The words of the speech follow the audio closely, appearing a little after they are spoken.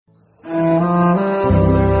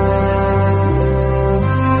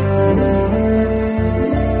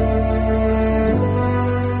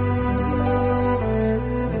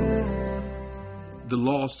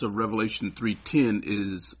Revelation 3:10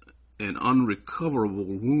 is an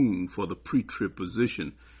unrecoverable wound for the pre-trib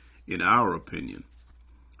position, in our opinion.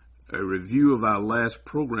 A review of our last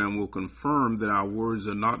program will confirm that our words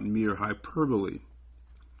are not mere hyperbole.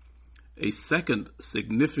 A second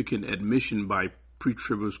significant admission by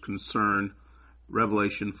pre-tribbers concern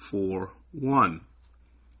Revelation 4:1.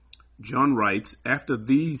 John writes, "After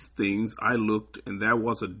these things I looked, and there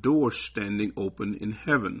was a door standing open in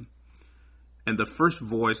heaven. And the first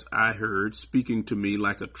voice I heard speaking to me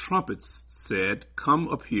like a trumpet said, 'Come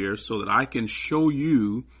up here so that I can show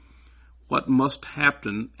you what must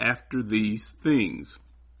happen after these things.'"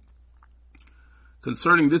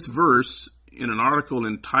 Concerning this verse, in an article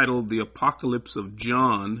entitled "The Apocalypse of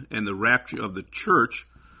John and the Rapture of the Church,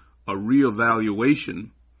 a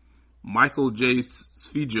Reevaluation," Michael J.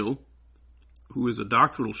 Sfigel, who is a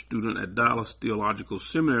doctoral student at Dallas Theological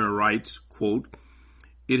Seminary, writes, quote,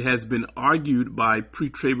 "It has been argued by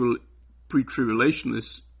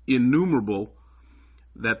pre-tribulationists innumerable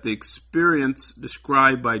that the experience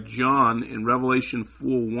described by John in Revelation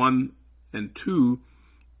 4:1 and 2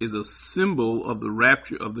 is a symbol of the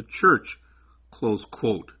rapture of the church," close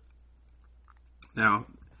quote. Now,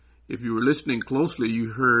 if you were listening closely,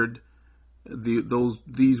 you heard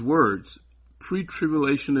these words,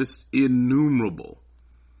 pre-tribulationists innumerable.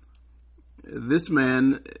 This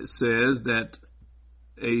man says that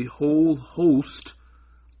a whole host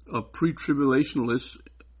of pre-tribulationists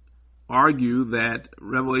argue that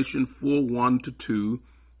Revelation 4:1 to 2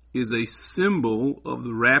 is a symbol of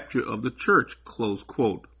the rapture of the church, close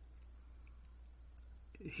quote.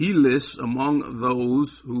 He lists among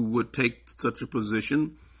those who would take such a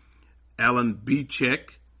position Alan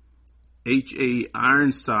Beechek, H.A.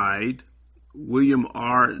 Ironside, William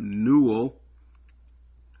R. Newell,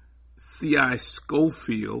 C.I.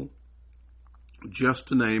 Schofield, just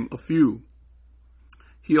to name a few.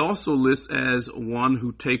 He also lists as one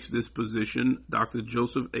who takes this position Dr.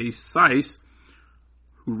 Joseph A. Seiss,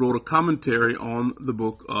 who wrote a commentary on the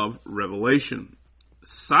book of Revelation.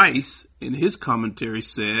 Seiss, in his commentary,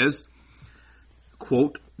 says,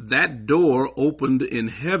 quote, "That door opened in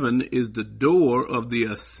heaven is the door of the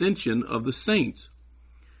ascension of the saints.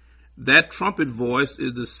 That trumpet voice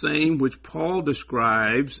is the same which Paul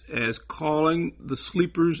describes as calling the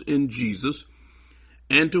sleepers in Jesus,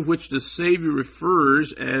 and to which the Savior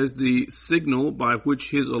refers as the signal by which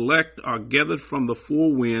his elect are gathered from the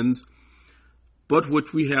four winds, but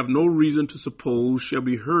which we have no reason to suppose shall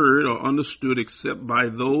be heard or understood except by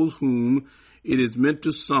those whom it is meant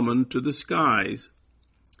to summon to the skies.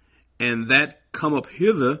 And that come up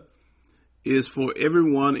hither is for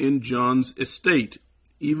everyone in John's estate,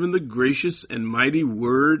 even the gracious and mighty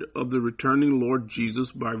word of the returning Lord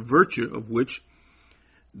Jesus, by virtue of which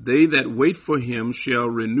they that wait for him shall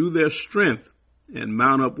renew their strength and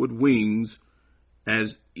mount up with wings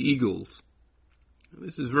as eagles."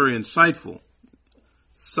 This is very insightful.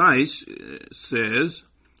 Seiss says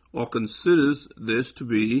or considers this to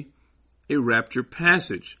be a rapture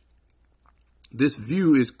passage. This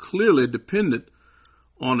view is clearly dependent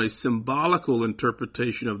on a symbolical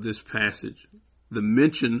interpretation of this passage. The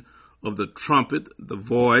mention of the trumpet, the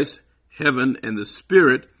voice, heaven, and the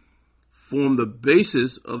Spirit form the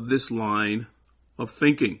basis of this line of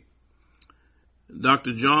thinking.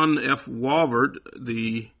 Dr. John F. Walvoord,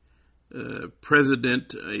 the a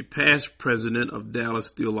past president of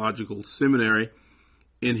Dallas Theological Seminary,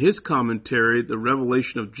 in his commentary, The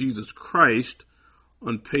Revelation of Jesus Christ,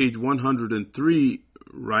 on page 103,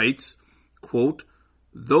 writes, quote,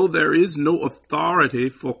 "Though there is no authority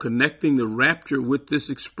for connecting the rapture with this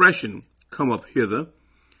expression, 'come up hither,'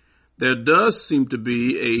 there does seem to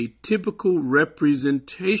be a typical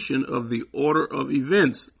representation of the order of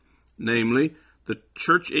events, namely, the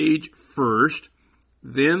church age first,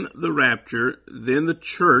 then the rapture, then the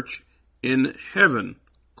church in heaven,"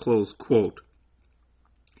 close quote.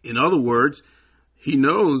 In other words, he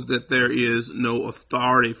knows that there is no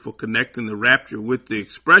authority for connecting the rapture with the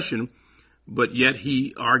expression, but yet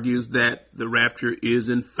he argues that the rapture is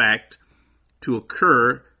in fact to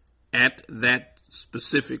occur at that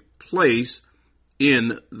specific place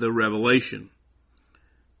in the Revelation.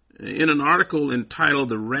 In an article entitled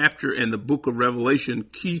 "The Rapture and the Book of Revelation,"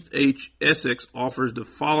 Keith H. Essex offers the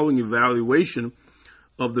following evaluation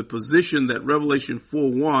of the position that Revelation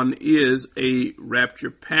 4:1 is a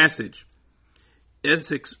rapture passage.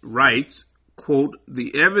 Essex writes, quote,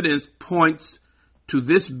 "The evidence points to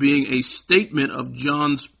this being a statement of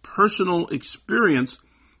John's personal experience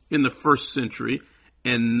in the first century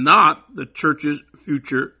and not the church's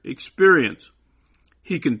future experience."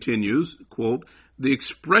 He continues, quote, "The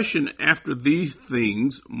expression 'after these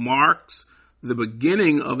things' marks the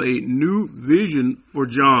beginning of a new vision for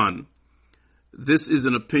John. This is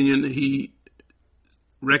an opinion he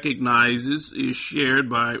recognizes is shared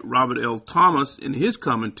by Robert L. Thomas in his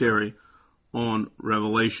commentary on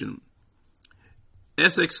Revelation.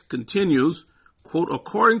 Essex continues, quote,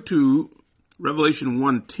 according to Revelation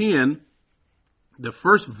 1:10, the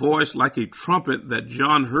first voice like a trumpet that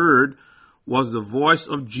John heard was the voice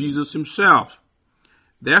of Jesus himself.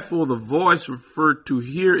 Therefore, the voice referred to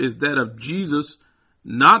here is that of Jesus,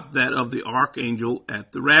 not that of the archangel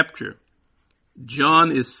at the rapture.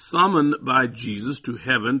 John is summoned by Jesus to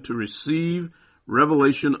heaven to receive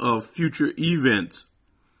revelation of future events.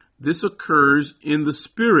 This occurs in the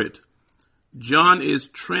Spirit. John is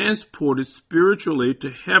transported spiritually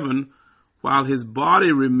to heaven while his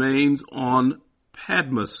body remains on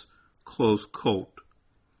Patmos, close quote.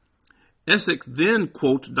 Essex then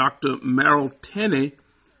quotes Dr. Merrill Tenney,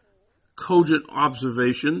 cogent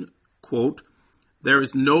observation, quote, there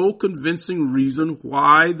is no convincing reason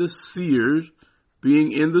why the seers,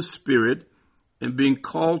 being in the Spirit and being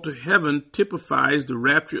called to heaven, typifies the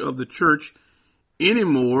rapture of the church any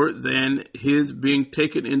more than his being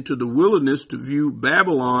taken into the wilderness to view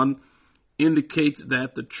Babylon indicates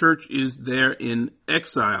that the church is there in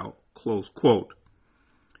exile, close quote.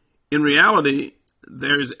 In reality,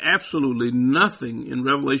 there is absolutely nothing in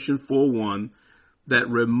Revelation 4:1 that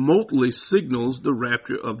remotely signals the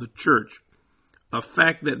rapture of the church, a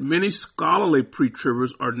fact that many scholarly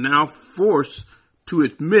pre-tribbers are now forced to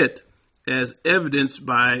admit, as evidenced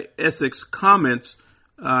by Essex comments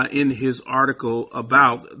in his article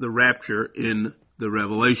about the rapture in the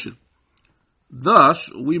Revelation.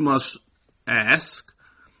 Thus, we must ask,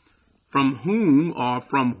 from whom or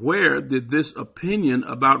from where did this opinion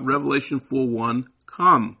about Revelation 4:1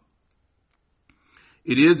 come?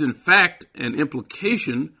 It is, in fact, an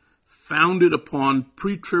implication founded upon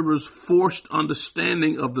pre-tribbers' forced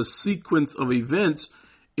understanding of the sequence of events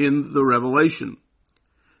in the Revelation.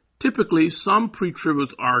 Typically, some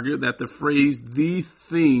pre-tribbers argue that the phrase "these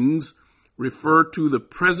things" refer to the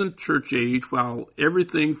present church age, while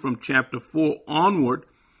everything from chapter 4 onward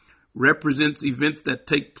represents events that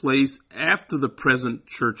take place after the present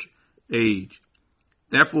church age.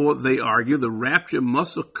 Therefore, they argue the rapture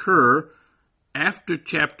must occur after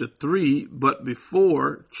chapter 3, but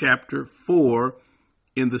before chapter 4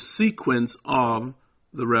 in the sequence of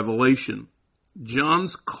the Revelation.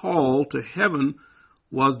 John's call to heaven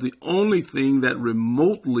was the only thing that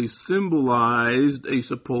remotely symbolized a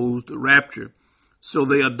supposed rapture, so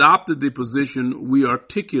they adopted the position we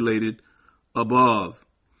articulated above.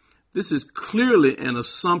 This is clearly an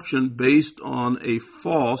assumption based on a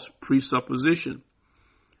false presupposition.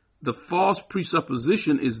 The false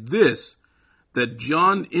presupposition is this, that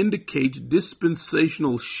John indicates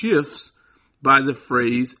dispensational shifts by the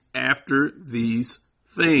phrase "after these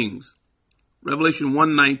things." Revelation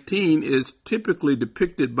 1:19 is typically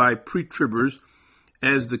depicted by pre-tribbers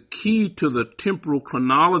as the key to the temporal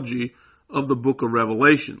chronology of the book of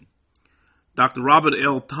Revelation. Dr. Robert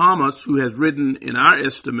L. Thomas, who has written, in our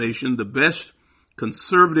estimation, the best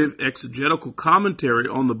conservative exegetical commentary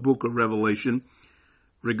on the book of Revelation,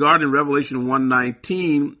 regarding Revelation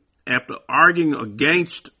 1:19, after arguing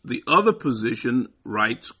against the other position,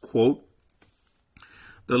 writes, quote,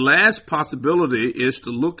 the last possibility is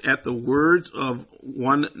to look at the words of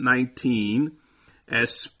 1:19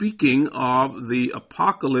 as speaking of the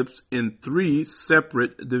apocalypse in three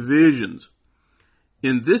separate divisions.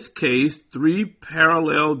 In this case, three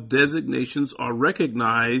parallel designations are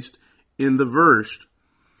recognized in the verse: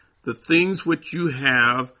 the things which you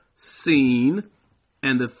have seen,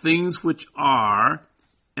 and the things which are,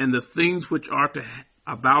 and the things which are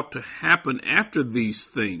about to happen after these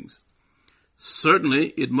things.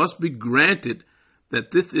 Certainly, it must be granted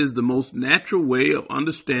that this is the most natural way of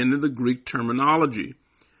understanding the Greek terminology.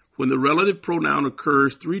 When the relative pronoun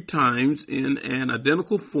occurs three times in an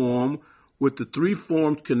identical form with the three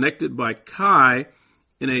forms connected by chi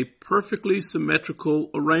in a perfectly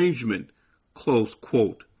symmetrical arrangement, close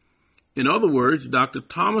quote. In other words, Dr.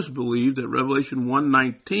 Thomas believed that Revelation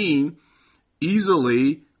 1:19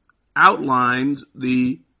 easily outlines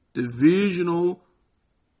the divisional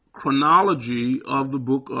chronology of the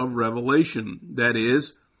book of Revelation. That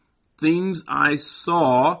is, things I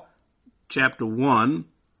saw, chapter 1,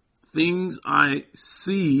 things I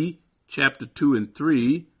see, chapter 2 and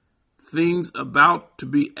 3, things about to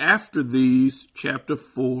be after these, chapter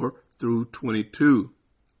 4 through 22.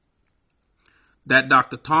 That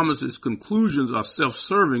Dr. Thomas's conclusions are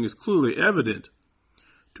self-serving is clearly evident.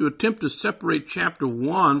 To attempt to separate chapter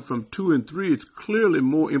 1 from 2 and 3 is clearly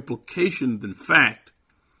more implication than fact.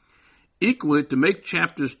 Equally, to make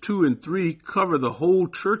chapters 2 and 3 cover the whole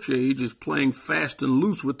church age is playing fast and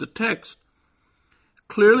loose with the text.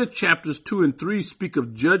 Clearly, chapters 2 and 3 speak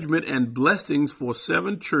of judgment and blessings for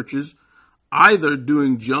 7 churches, either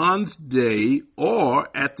during John's day or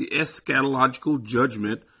at the eschatological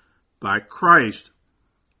judgment by Christ.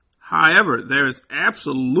 However, there is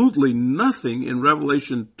absolutely nothing in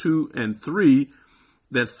Revelation 2 and 3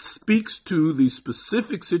 that speaks to the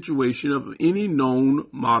specific situation of any known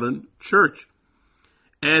modern church.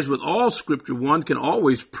 As with all scripture, one can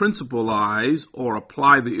always principalize or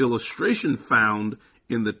apply the illustration found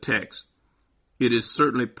in the text. It is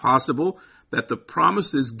certainly possible that the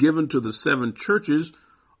promises given to the 7 churches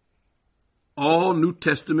all New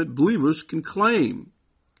Testament believers can claim.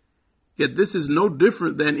 Yet this is no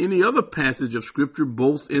different than any other passage of scripture,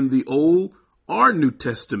 both in the Old or New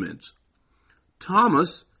Testaments.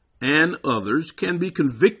 Thomas and others can be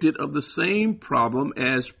convicted of the same problem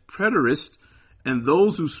as preterists and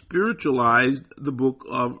those who spiritualized the book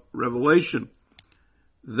of Revelation.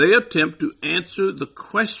 They attempt to answer the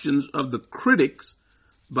questions of the critics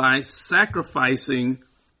by sacrificing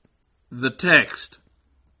the text.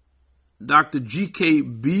 Dr. G.K.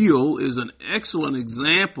 Beale is an excellent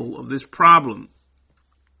example of this problem.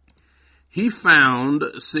 He found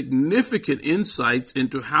significant insights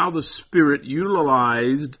into how the Spirit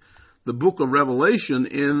utilized the book of Revelation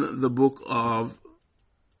in the book of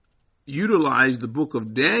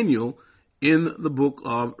Daniel in the book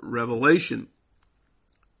of Revelation.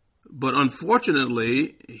 But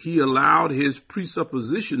unfortunately, he allowed his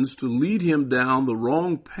presuppositions to lead him down the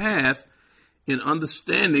wrong path in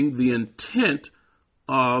understanding the intent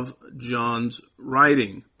of John's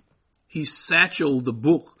writing. He satchelled the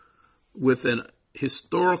book with an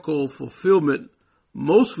historical fulfillment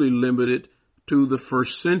mostly limited to the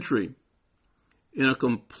first century. In a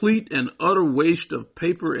complete and utter waste of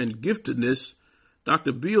paper and giftedness,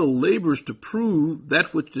 Dr. Beale labors to prove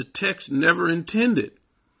that which the text never intended.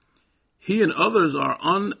 He and others are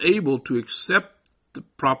unable to accept the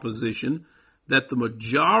proposition that the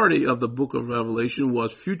majority of the book of Revelation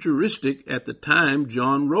was futuristic at the time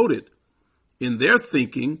John wrote it. In their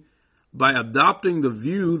thinking, by adopting the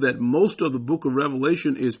view that most of the book of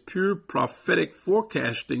Revelation is pure prophetic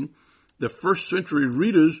forecasting, the first century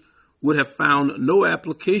readers would have found no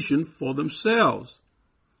application for themselves.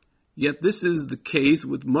 Yet this is the case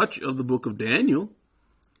with much of the book of Daniel.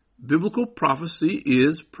 Biblical prophecy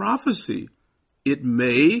is prophecy. It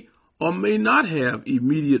may or may not have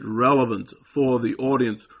immediate relevance for the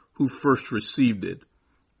audience who first received it.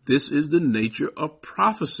 This is the nature of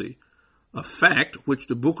prophecy, a fact which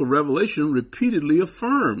the book of Revelation repeatedly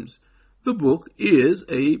affirms. The book is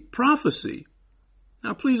a prophecy.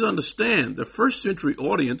 Now please understand, the first century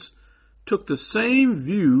audience took the same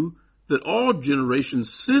view that all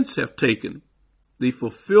generations since have taken. The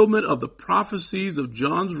fulfillment of the prophecies of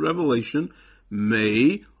John's revelation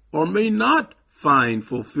may or may not find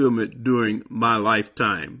fulfillment during my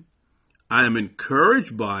lifetime. I am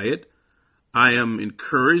encouraged by it. I am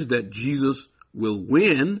encouraged that Jesus will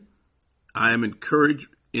win. I am encouraged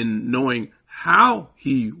in knowing how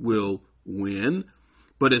he will win.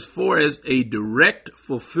 But as far as a direct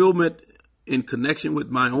fulfillment in connection with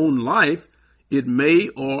my own life, it may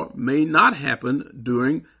or may not happen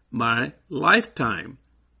during my lifetime.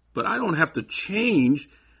 But I don't have to change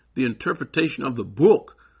the interpretation of the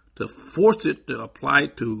book to force it to apply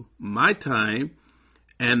to my time,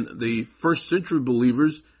 and the first century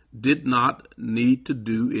believers did not need to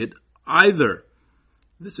do it either.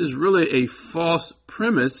 This is really a false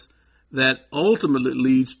premise that ultimately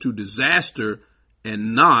leads to disaster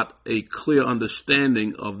and not a clear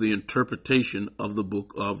understanding of the interpretation of the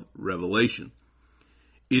book of Revelation.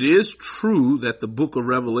 It is true that the book of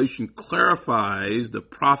Revelation clarifies the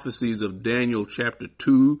prophecies of Daniel chapter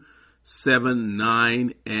 2, 7,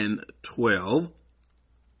 9, and 12.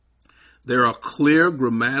 There are clear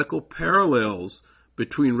grammatical parallels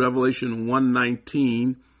between Revelation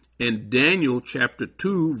 1:19 and Daniel chapter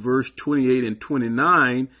 2, verse 28 and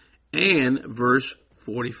 29, and verse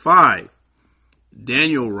 45.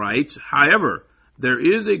 Daniel writes, "However, there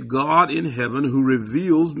is a God in heaven who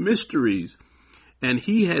reveals mysteries, and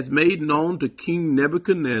he has made known to King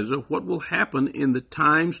Nebuchadnezzar what will happen in the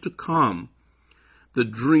times to come. The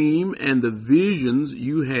dream and the visions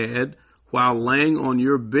you had while laying on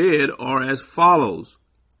your bed are as follows.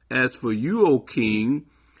 As for you, O king,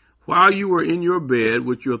 while you were in your bed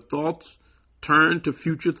with your thoughts turned to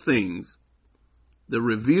future things, the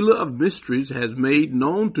revealer of mysteries has made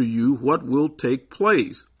known to you what will take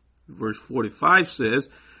place." Verse 45 says,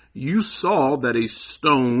 "You saw that a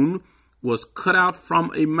stone was cut out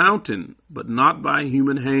from a mountain, but not by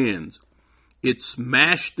human hands. It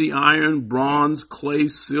smashed the iron, bronze, clay,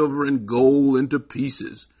 silver, and gold into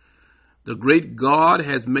pieces. The great God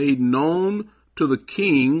has made known to the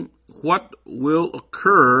king what will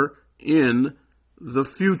occur in the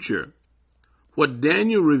future. What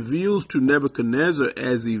Daniel reveals to Nebuchadnezzar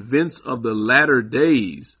as events of the latter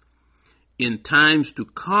days, in times to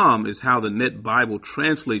come, is how the Net Bible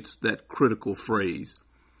translates that critical phrase.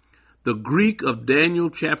 The Greek of Daniel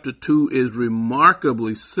chapter 2 is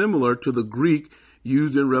remarkably similar to the Greek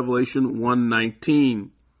used in Revelation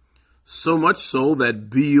 1:19. So much so that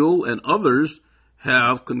Beale and others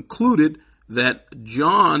have concluded that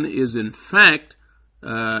John is in fact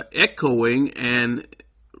echoing and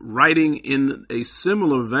writing in a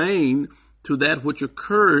similar vein to that which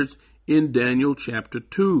occurs in Daniel chapter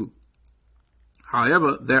 2.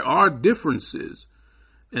 However, there are differences,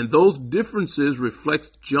 and those differences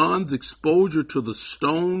reflect John's exposure to the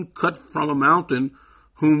stone cut from a mountain,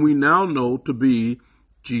 whom we now know to be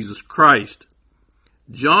Jesus Christ.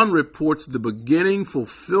 John reports the beginning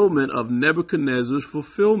fulfillment of Nebuchadnezzar's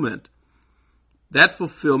fulfillment. That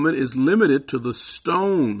fulfillment is limited to the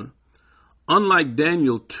stone. Unlike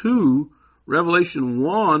Daniel 2, Revelation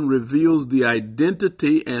 1 reveals the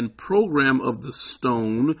identity and program of the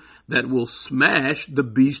stone that will smash the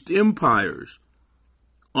beast empires.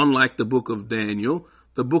 Unlike the book of Daniel,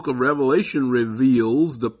 the book of Revelation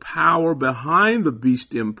reveals the power behind the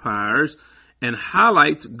beast empires and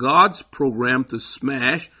highlights God's program to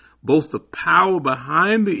smash both the power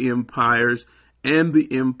behind the empires and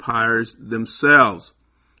the empires themselves,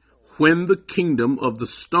 when the kingdom of the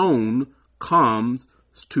stone comes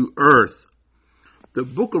to earth. The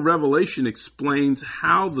book of Revelation explains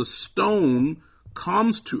how the stone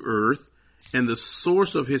comes to earth and the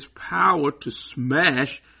source of his power to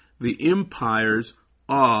smash the empires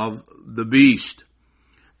of the beast.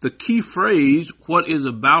 The key phrase, what is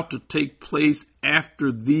about to take place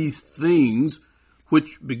after these things,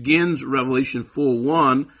 which begins Revelation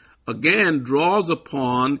 4:1, again draws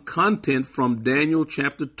upon content from Daniel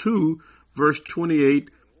chapter 2, verse 28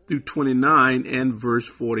 through 29 and verse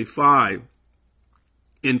 45.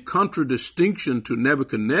 In contradistinction to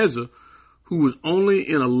Nebuchadnezzar, who was only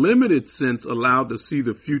in a limited sense allowed to see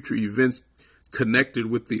the future events connected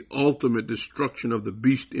with the ultimate destruction of the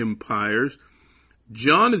beast empires,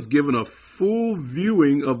 John is given a full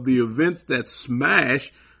viewing of the events that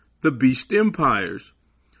smash the beast empires.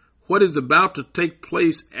 What is about to take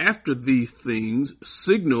place after these things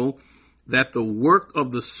signal that the work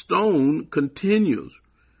of the stone continues.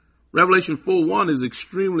 Revelation 4:1 is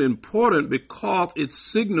extremely important because it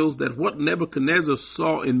signals that what Nebuchadnezzar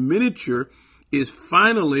saw in miniature is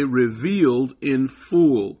finally revealed in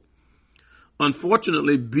full.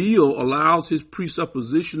 Unfortunately, Beale allows his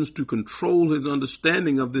presuppositions to control his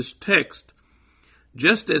understanding of this text.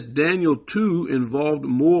 Just as Daniel 2 involved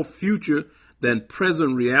more future than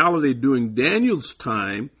present reality during Daniel's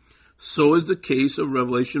time, so is the case of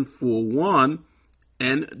Revelation 4:1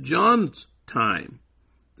 and John's time.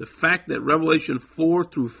 The fact that Revelation 4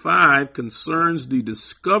 through 5 concerns the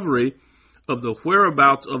discovery of the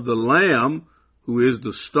whereabouts of the Lamb, who is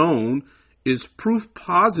the stone, is proof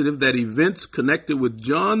positive that events connected with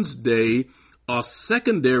John's day are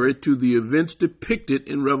secondary to the events depicted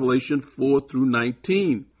in Revelation 4 through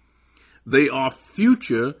 19. They are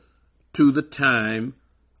future to the time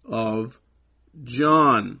of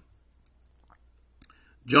John.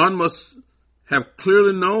 John must have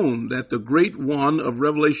clearly known that the great one of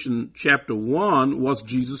Revelation chapter 1 was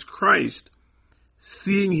Jesus Christ.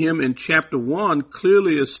 Seeing him in chapter 1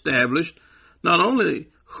 clearly established not only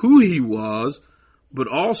who he was, but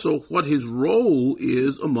also what his role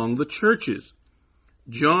is among the churches.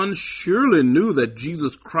 John surely knew that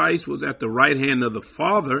Jesus Christ was at the right hand of the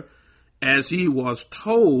Father, as he was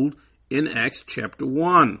told in Acts chapter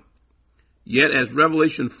 1. Yet as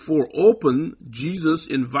Revelation 4 opened, Jesus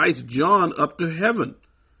invites John up to heaven,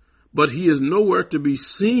 but he is nowhere to be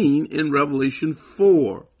seen in Revelation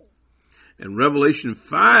 4. And Revelation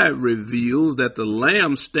 5 reveals that the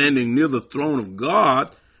Lamb standing near the throne of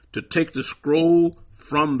God to take the scroll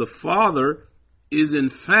from the Father is in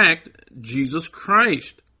fact Jesus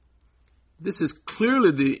Christ. This is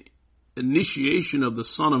clearly the initiation of the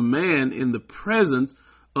Son of Man in the presence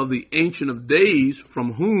of the Ancient of Days,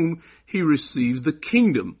 from whom he receives the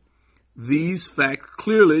kingdom. These facts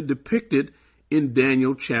clearly depicted in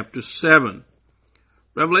Daniel chapter 7.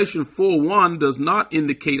 Revelation 4:1 does not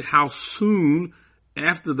indicate how soon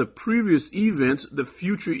after the previous events the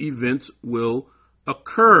future events will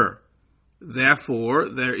occur. Therefore,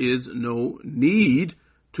 there is no need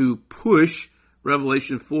to push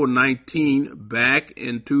Revelation 4:19 back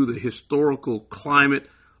into the historical climate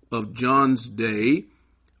of John's day,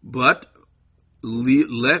 but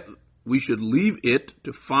we should leave it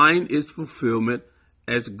to find its fulfillment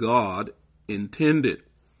as God intended.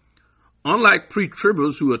 Unlike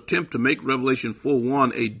pre-tribbers who attempt to make Revelation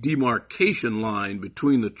 4:1 a demarcation line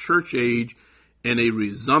between the church age and a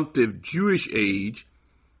resumptive Jewish age,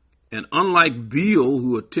 and unlike Beale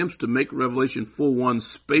who attempts to make Revelation 4:1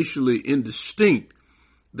 spatially indistinct,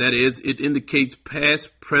 that is, it indicates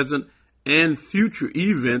past, present, and future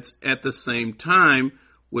events at the same time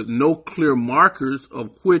with no clear markers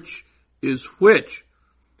of which is which.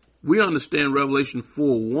 We understand Revelation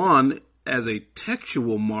 4:1 as a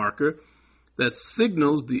textual marker that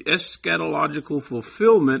signals the eschatological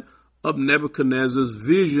fulfillment of Nebuchadnezzar's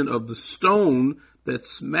vision of the stone that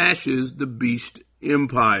smashes the beast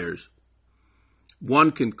empires.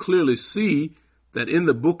 One can clearly see that in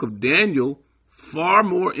the book of Daniel, far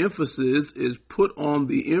more emphasis is put on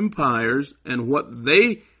the empires and what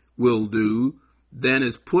they will do than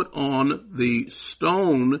is put on the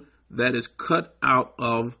stone that is cut out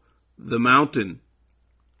of the mountain.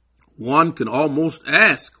 One can almost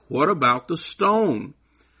ask, what about the stone?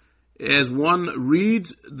 As one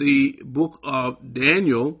reads the book of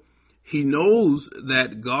Daniel, he knows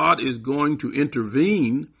that God is going to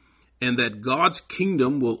intervene and that God's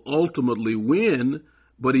kingdom will ultimately win,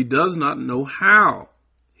 but he does not know how.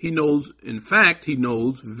 He knows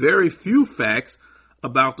very few facts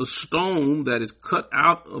about the stone that is cut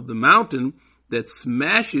out of the mountain that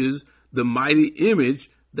smashes the mighty image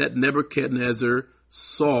that Nebuchadnezzar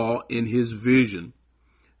saw in his vision.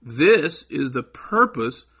 This is the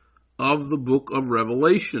purpose of the book of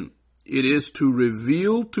Revelation. It is to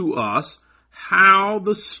reveal to us how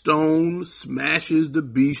the stone smashes the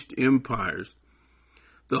beast empires.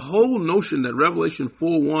 The whole notion that Revelation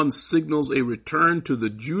 4:1 signals a return to the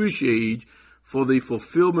Jewish age for the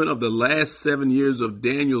fulfillment of the last 7 years of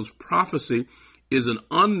Daniel's prophecy is an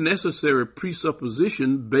unnecessary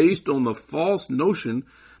presupposition based on the false notion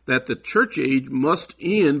that the church age must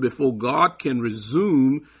end before God can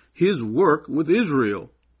resume his work with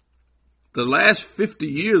Israel. The last 50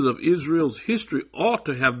 years of Israel's history ought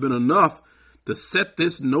to have been enough to set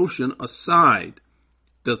this notion aside.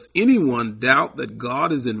 Does anyone doubt that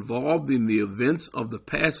God is involved in the events of the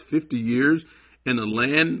past 50 years in the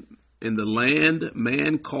land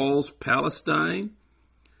man calls Palestine?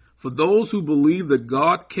 For those who believe that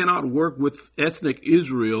God cannot work with ethnic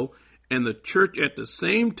Israel and the church at the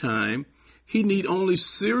same time, he need only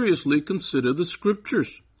seriously consider the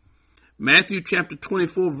scriptures. Matthew chapter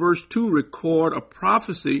 24 verse 2 record a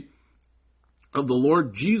prophecy of the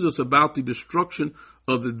Lord Jesus about the destruction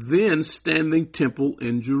of the then standing temple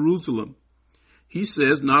in Jerusalem. He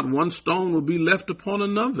says not one stone will be left upon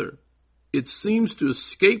another. It seems to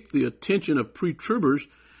escape the attention of pre-tribbers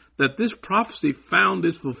that this prophecy found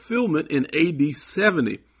its fulfillment in AD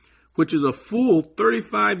 70, which is a full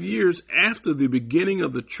 35 years after the beginning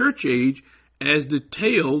of the church age as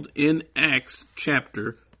detailed in Acts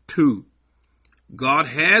chapter 2. God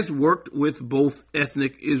has worked with both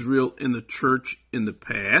ethnic Israel and the church in the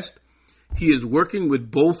past. He is working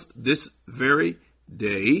with both this very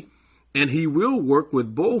day, and he will work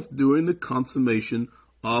with both during the consummation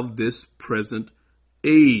of this present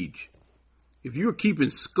age. If you're keeping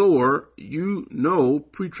score, you know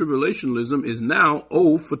pre-tribulationism is now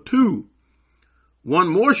 0 for 2. One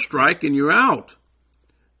more strike and you're out.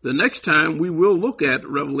 The next time we will look at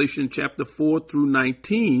Revelation chapter 4 through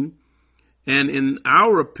 19 and, in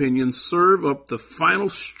our opinion, serve up the final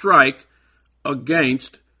strike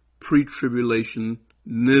against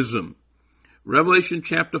pre-tribulationism. Revelation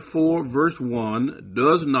chapter 4 verse 1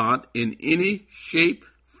 does not in any shape,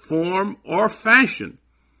 form, or fashion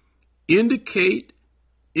indicate,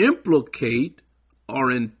 implicate,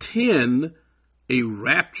 or intend a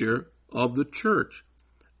rapture of the church,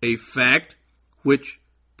 a fact which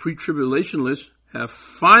pre-tribulationists have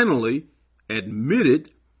finally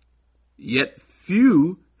admitted, yet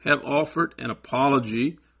few have offered an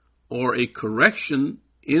apology or a correction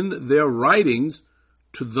in their writings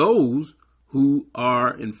to those who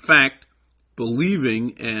are in fact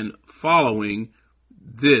believing and following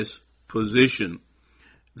this position.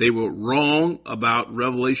 They were wrong about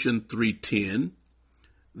Revelation 3:10.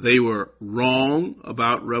 They were wrong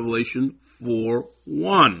about Revelation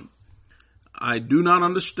 4:1. I do not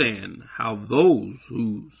understand how those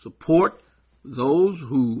who support, those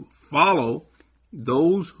who follow,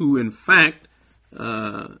 those who in fact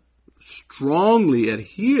strongly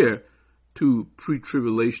adhere to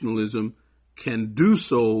pre-tribulationism can do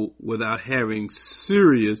so without having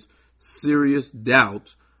serious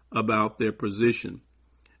doubts about their position.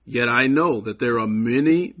 Yet I know that there are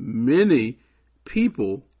many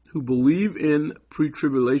people who believe in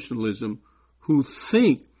pre-tribulationism who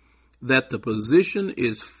think that the position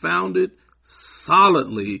is founded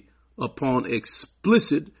solidly upon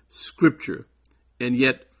explicit scripture. And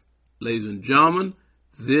yet, ladies and gentlemen,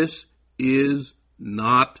 this is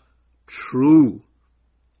not true.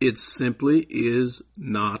 It simply is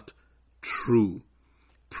not true.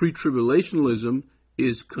 Pre-tribulationism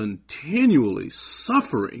is continually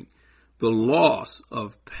suffering the loss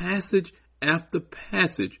of passage after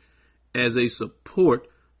passage as a support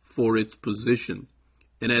for its position.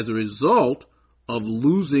 And as a result of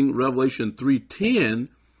losing Revelation 3:10,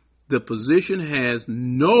 the position has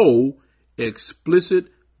no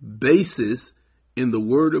explicit basis in the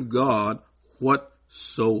Word of God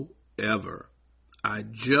whatsoever. I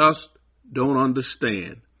just don't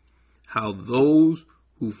understand how those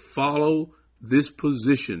who follow this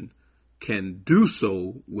position can do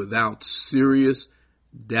so without serious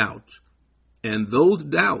doubt. And those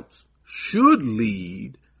doubts should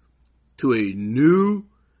lead to a new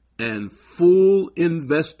and full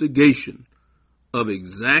investigation of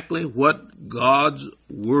exactly what God's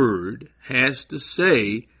Word has to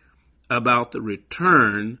say about the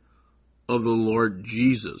return of the Lord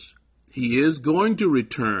Jesus. He is going to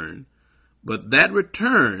return, but that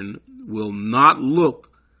return will not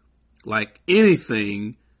look like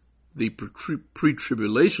anything the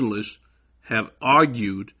pre-tribulationists have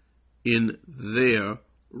argued in their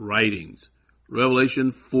writings.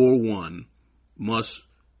 Revelation 4:1 must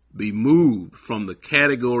be moved from the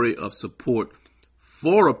category of support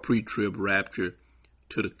for a pre-trib rapture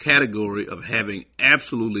to the category of having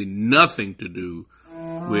absolutely nothing to do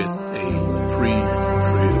with a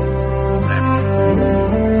pre-trib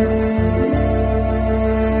rapture.